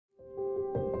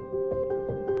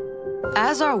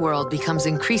As our world becomes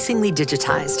increasingly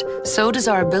digitized, so does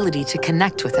our ability to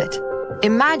connect with it.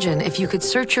 Imagine if you could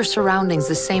search your surroundings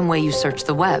the same way you search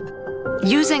the web.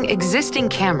 Using existing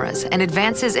cameras and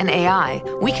advances in AI,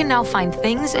 we can now find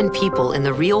things and people in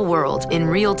the real world in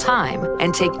real time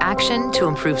and take action to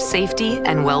improve safety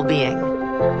and well-being.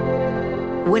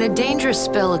 When a dangerous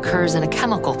spill occurs in a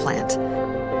chemical plant,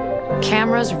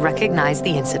 cameras recognize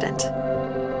the incident.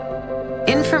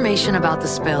 Information about the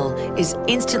spill is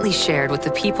instantly shared with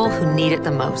the people who need it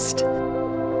the most,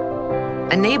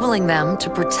 enabling them to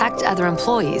protect other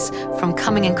employees from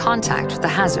coming in contact with the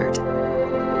hazard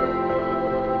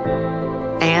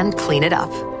and clean it up.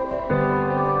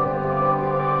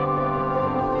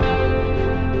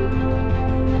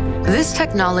 This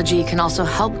technology can also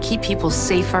help keep people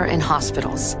safer in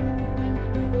hospitals.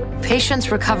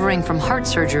 Patients recovering from heart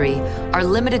surgery are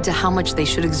limited to how much they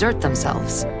should exert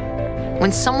themselves.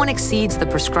 When someone exceeds the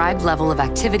prescribed level of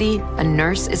activity, a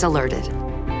nurse is alerted.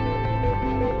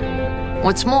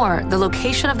 What's more, the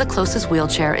location of the closest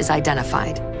wheelchair is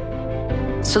identified,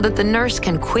 so that the nurse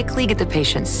can quickly get the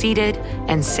patient seated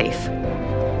and safe.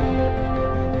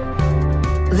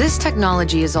 This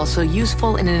technology is also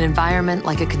useful in an environment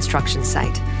like a construction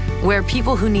site, where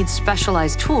people who need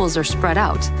specialized tools are spread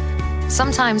out,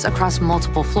 sometimes across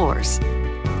multiple floors.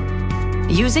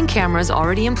 Using cameras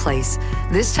already in place,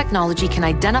 this technology can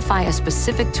identify a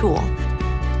specific tool,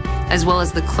 as well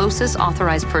as the closest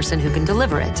authorized person who can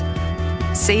deliver it,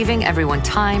 saving everyone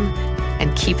time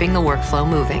and keeping the workflow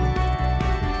moving.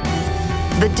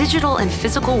 The digital and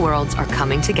physical worlds are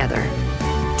coming together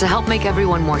to help make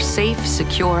everyone more safe,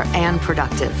 secure, and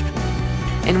productive.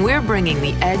 And we're bringing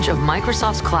the edge of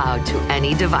Microsoft's cloud to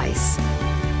any device.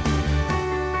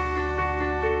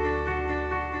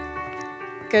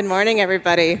 Good morning,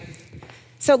 everybody.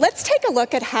 So let's take a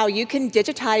look at how you can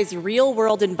digitize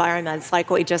real-world environments like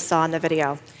what we just saw in the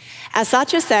video. As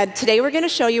Satya said, today we're going to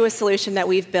show you a solution that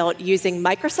we've built using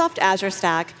Microsoft Azure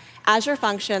Stack, Azure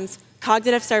Functions,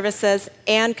 Cognitive Services,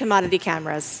 and commodity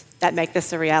cameras that make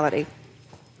this a reality.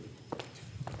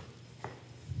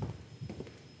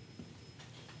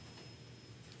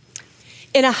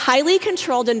 In a highly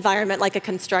controlled environment like a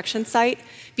construction site,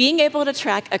 being able to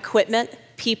track equipment,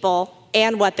 people,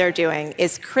 and what they're doing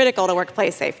is critical to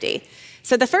workplace safety.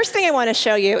 So the first thing I want to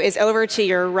show you is over to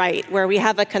your right, where we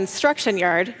have a construction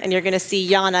yard, and you're going to see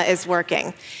Yana is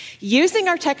working. Using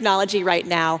our technology right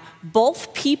now,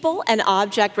 both people and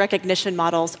object recognition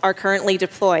models are currently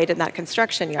deployed in that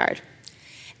construction yard.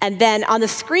 And then on the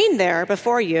screen there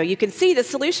before you, you can see the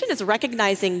solution is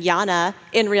recognizing Yana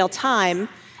in real time,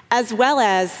 as well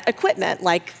as equipment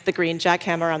like the green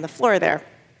jackhammer on the floor there.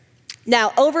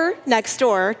 Now, over next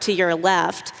door to your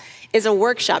left is a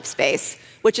workshop space,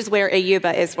 which is where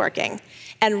Ayuba is working.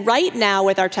 And right now,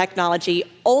 with our technology,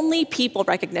 only people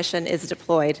recognition is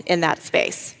deployed in that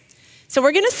space. So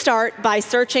we're going to start by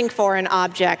searching for an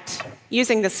object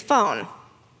using this phone.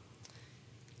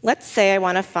 Let's say I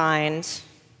want to find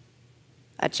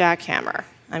a jackhammer.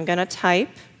 I'm going to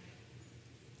type,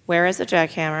 where is a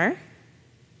jackhammer?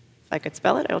 If I could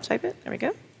spell it, I will type it. There we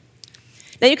go.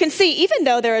 Now you can see, even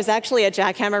though there is actually a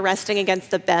jackhammer resting against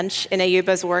the bench in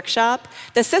Ayuba's workshop,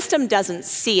 the system doesn't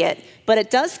see it, but it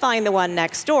does find the one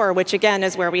next door, which again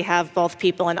is where we have both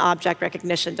people and object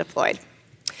recognition deployed.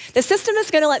 The system is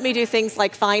going to let me do things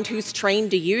like find who's trained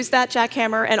to use that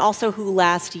jackhammer and also who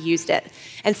last used it.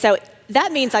 And so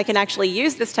that means I can actually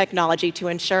use this technology to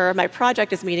ensure my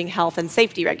project is meeting health and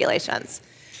safety regulations.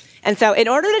 And so in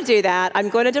order to do that, I'm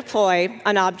going to deploy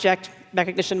an object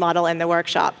recognition model in the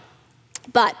workshop.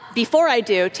 But before I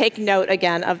do, take note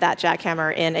again of that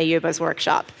jackhammer in Ayuba's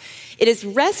workshop. It is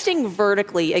resting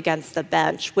vertically against the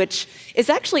bench, which is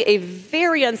actually a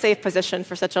very unsafe position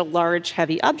for such a large,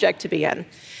 heavy object to be in.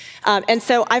 And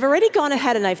so I've already gone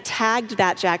ahead and I've tagged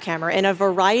that jackhammer in a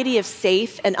variety of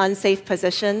safe and unsafe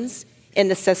positions in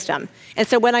the system. And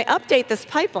so when I update this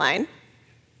pipeline,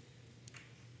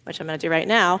 which I'm going to do right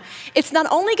now, it's not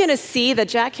only going to see the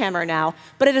jackhammer now,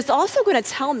 but it is also going to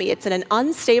tell me it's in an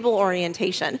unstable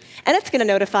orientation. And it's going to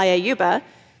notify Ayuba,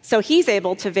 so he's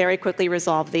able to very quickly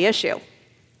resolve the issue.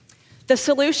 The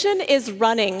solution is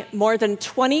running more than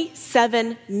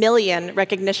 27 million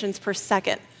recognitions per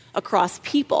second across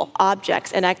people,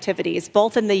 objects, and activities,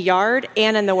 both in the yard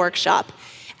and in the workshop.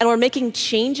 And we're making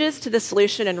changes to the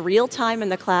solution in real time in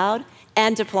the cloud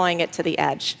and deploying it to the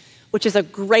edge, which is a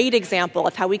great example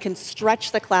of how we can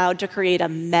stretch the cloud to create a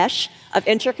mesh of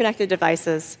interconnected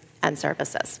devices and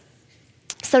services.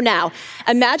 So now,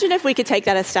 imagine if we could take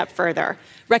that a step further,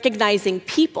 recognizing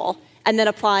people and then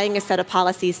applying a set of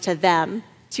policies to them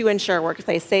to ensure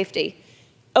workplace safety.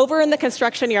 Over in the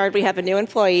construction yard, we have a new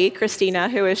employee, Christina,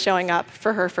 who is showing up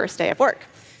for her first day of work.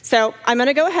 So I'm going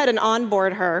to go ahead and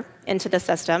onboard her into the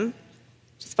system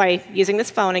just by using this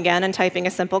phone again and typing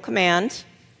a simple command.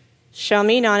 Show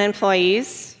me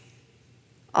non-employees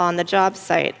on the job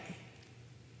site.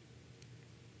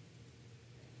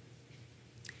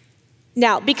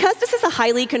 Now, because this is a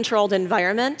highly controlled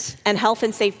environment and health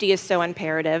and safety is so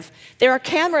imperative, there are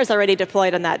cameras already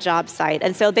deployed on that job site.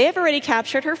 And so they have already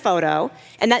captured her photo,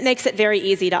 and that makes it very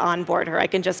easy to onboard her. I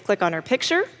can just click on her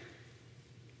picture,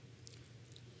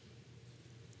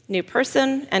 new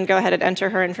person, and go ahead and enter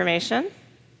her information.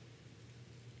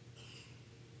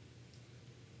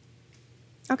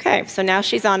 OK, so now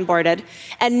she's onboarded.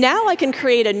 And now I can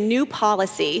create a new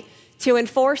policy to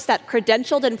enforce that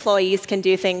credentialed employees can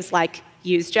do things like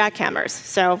use jackhammers.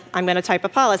 So I'm going to type a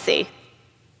policy.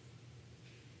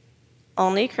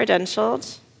 Only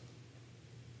credentialed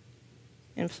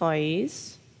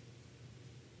employees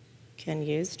can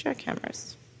use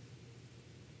jackhammers.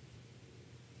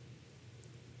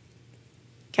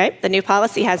 OK, the new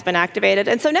policy has been activated.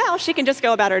 And so now she can just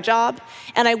go about her job,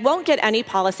 and I won't get any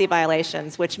policy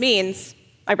violations, which means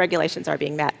my regulations are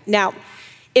being met. Now,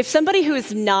 if somebody who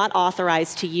is not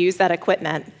authorized to use that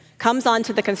equipment comes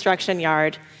onto the construction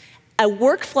yard, a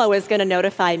workflow is going to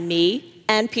notify me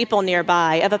and people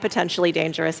nearby of a potentially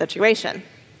dangerous situation.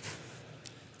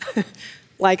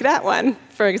 Like that one,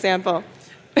 for example.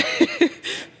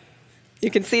 You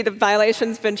can see the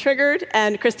violation's been triggered,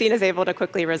 and Christine is able to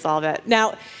quickly resolve it.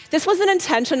 Now, this was an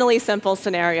intentionally simple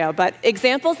scenario, but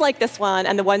examples like this one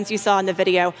and the ones you saw in the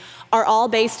video are all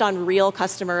based on real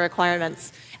customer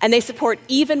requirements, and they support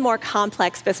even more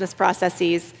complex business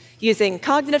processes using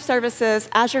cognitive services,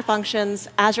 Azure Functions,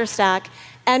 Azure Stack,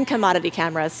 and commodity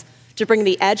cameras to bring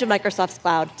the edge of Microsoft's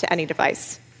cloud to any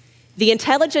device. The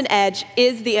intelligent edge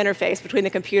is the interface between the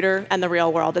computer and the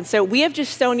real world. And so we have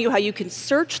just shown you how you can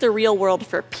search the real world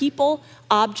for people,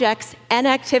 objects, and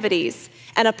activities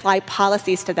and apply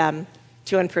policies to them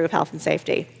to improve health and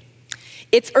safety.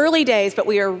 It's early days, but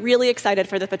we are really excited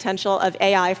for the potential of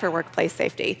AI for workplace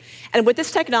safety. And with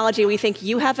this technology, we think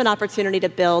you have an opportunity to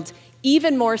build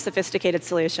even more sophisticated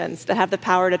solutions that have the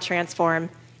power to transform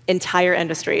entire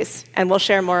industries. And we'll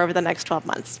share more over the next 12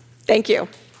 months. Thank you.